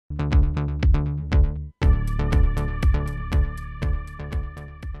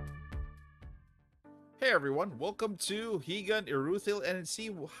everyone, welcome to Higan, Eruthyll, and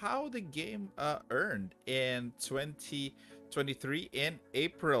see how the game earned in 2023 in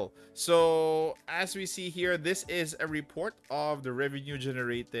April. So, as we see here, this is a report of the revenue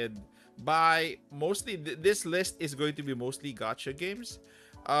generated by mostly, this list is going to be mostly gacha games.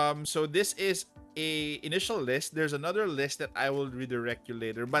 So this is a initial list. There's another list that I will redirect you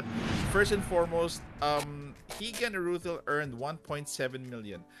later. But first and foremost, Higan Eruthyll earned 1.7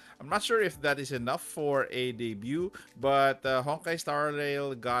 million. I'm not sure if that is enough for a debut, but Honkai Star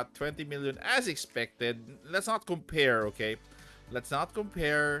Rail got 20 million as expected. Let's not compare, okay? Let's not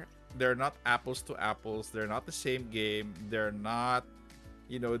compare. They're not apples to apples. They're not the same game. They're not,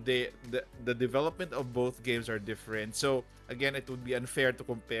 the development of both games are different. So again, it would be unfair to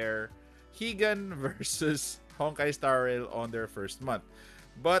compare Higan versus Honkai Star Rail on their first month.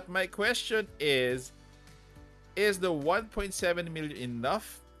 But my question is the 1.7 million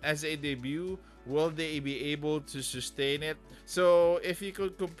enough as a debut? Will they be able to sustain it? So if you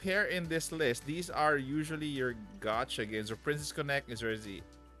could compare in this list, these are usually your gacha games. So Princess Connect is already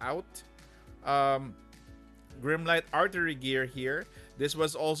out. Um, Grimlight Artery Gear here. This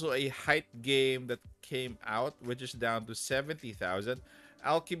was also a hype game that came out, which is down to 70,000.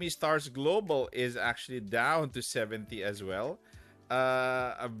 Alchemy Stars Global is actually down to 70 as well.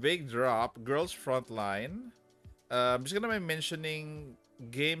 A big drop. Girls Frontline. I'm just gonna be mentioning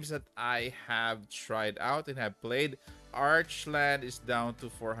games that I have tried out and have played. Archland is down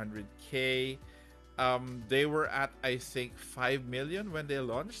to 400k. They were at, I think, 5 million when they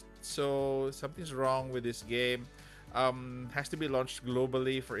launched. So something's wrong with this game. Has to be launched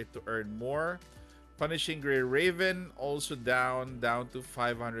globally for it to earn more. Punishing Grey Raven also down to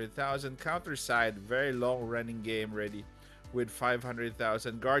 500,000. Counterside, very long running game, ready with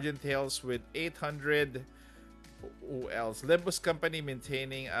 500,000. Guardian Tales with 800. Who else? Limbus Company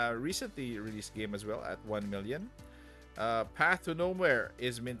maintaining a recently released game as well at 1 million. Path to Nowhere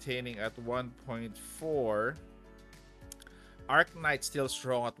is maintaining at 1.4. Arknight still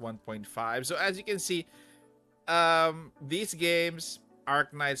strong at 1.5. So as you can see, these games,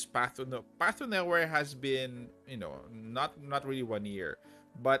 Arknight's Path to Nowhere has been, not really 1 year,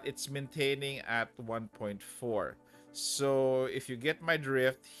 but it's maintaining at 1.4. So if you get my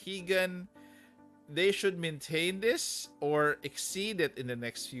drift, Higan, they should maintain this or exceed it in the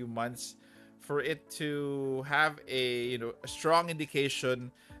next few months for it to have a strong indication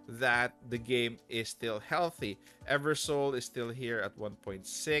that the game is still healthy. Eversoul is still here at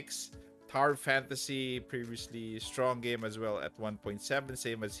 1.6. Tower Fantasy, previously strong game as well at 1.7,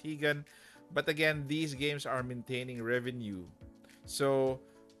 same as Higan. But again, these games are maintaining revenue. So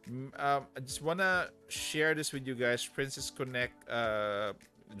I just wanna share this with you guys. Princess Connect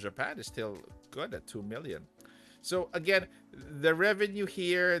Japan is still good at 2 million. So again, the revenue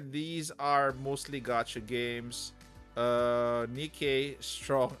here, these are mostly gacha games. Nikkei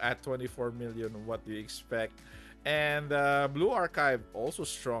strong at 24 million. What do you expect? And Blue Archive also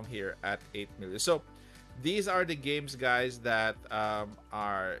strong here at 8 million. So these are the games, guys, that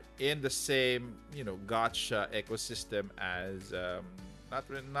are in the same gacha ecosystem as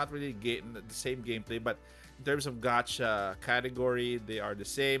not really the same gameplay, but in terms of gacha category, they are the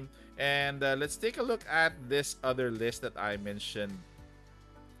same. And let's take a look at this other list that I mentioned.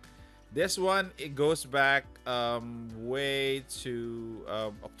 This one, it goes back way to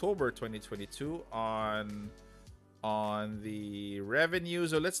October 2022 on the revenue.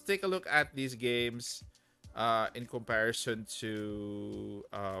 So let's take a look at these games in comparison to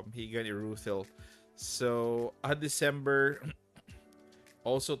Higan Eruthyll. So December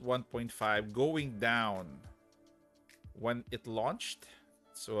also at 1.5, going down when it launched.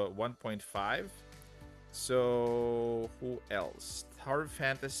 So at 1.5. So who else? Tower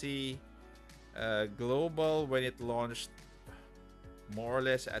Fantasy Global, when it launched, more or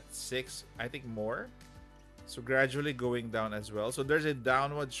less at 6, I think more. So gradually going down as well. So there's a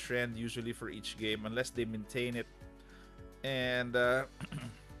downward trend usually for each game unless they maintain it. And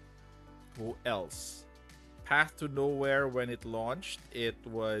who else? Path to Nowhere, when it launched, it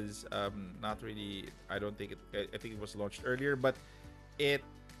was not really, I don't think it, I think it was launched earlier, but it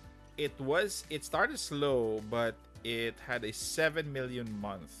started slow, but it had a 7 million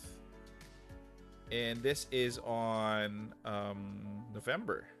month. And this is on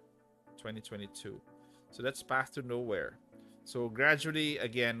November 2022. So that's Path to Nowhere. So gradually,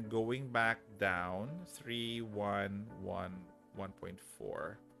 again, going back down, 3, 1, 1,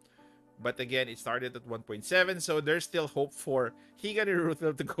 1.4. But again, it started at 1.7. So there's still hope for Higan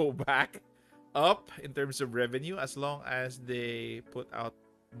Eruthyll to go back up in terms of revenue as long as they put out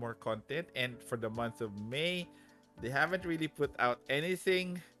more content. And for the month of May, they haven't really put out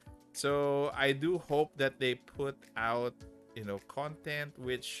anything. So I do hope that they put out, content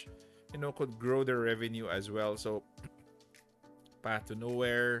which, could grow their revenue as well. So Path to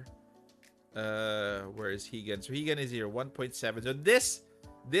Nowhere, where is Higan? So Higan is here, 1.7. So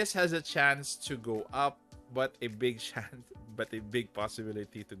this has a chance to go up, but a big chance, but a big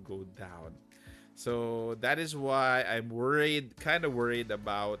possibility to go down. So that is why I'm worried, kind of worried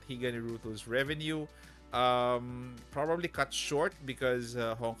about Higan Naruto's revenue. Probably cut short because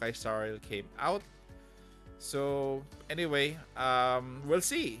Honkai Star Rail came out. So anyway, we'll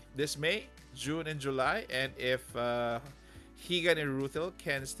see this May, June, and July, and if Higan and Eruthyll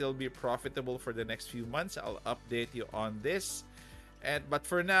can still be profitable for the next few months, I'll update you on this. But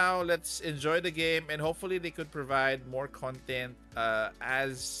for now, let's enjoy the game, and hopefully they could provide more content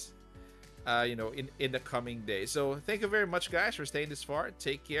as in the coming days. So thank you very much, guys, for staying this far.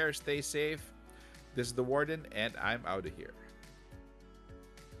 Take care, stay safe. This is the Warden, and I'm out of here.